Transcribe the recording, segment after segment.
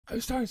I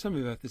was talking to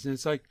somebody about this, and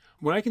it's like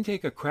when I can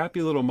take a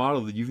crappy little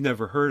model that you've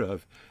never heard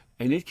of,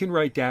 and it can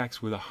write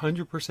DAX with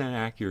 100%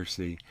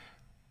 accuracy,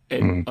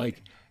 and Mm,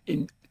 like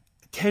in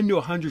 10 to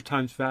 100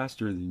 times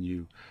faster than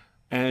you,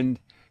 and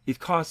it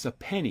costs a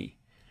penny.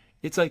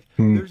 It's like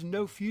mm, there's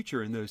no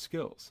future in those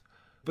skills.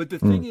 But the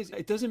mm, thing is,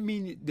 it doesn't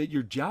mean that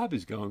your job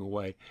is going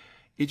away.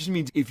 It just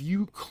means if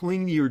you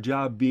cling to your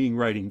job being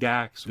writing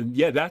DAX, then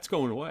yeah, that's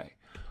going away.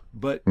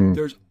 But mm,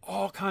 there's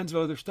all kinds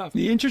of other stuff.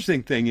 The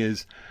interesting thing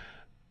is,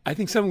 I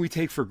think something we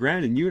take for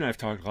granted, and you and I have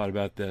talked a lot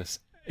about this,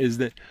 is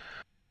that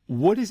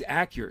what is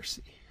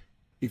accuracy?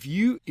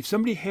 If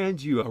somebody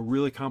hands you a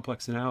really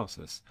complex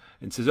analysis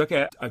and says,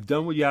 okay, I've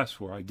done what you asked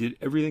for, I did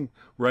everything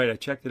right, I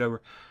checked it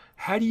over,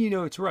 how do you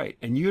know it's right?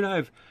 And you and I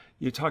have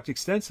talked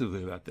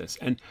extensively about this.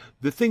 And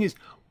the thing is,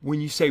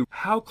 when you say,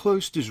 how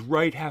close does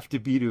right have to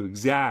be to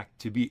exact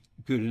to be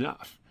good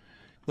enough?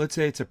 Let's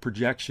say it's a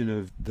projection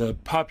of the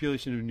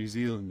population of New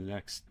Zealand in the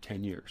next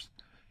 10 years.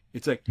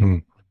 It's like,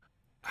 mm,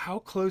 how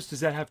close does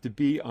that have to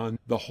be on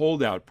the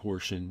holdout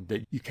portion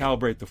that you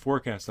calibrate the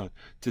forecast on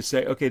to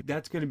say, okay,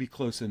 that's going to be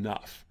close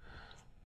enough?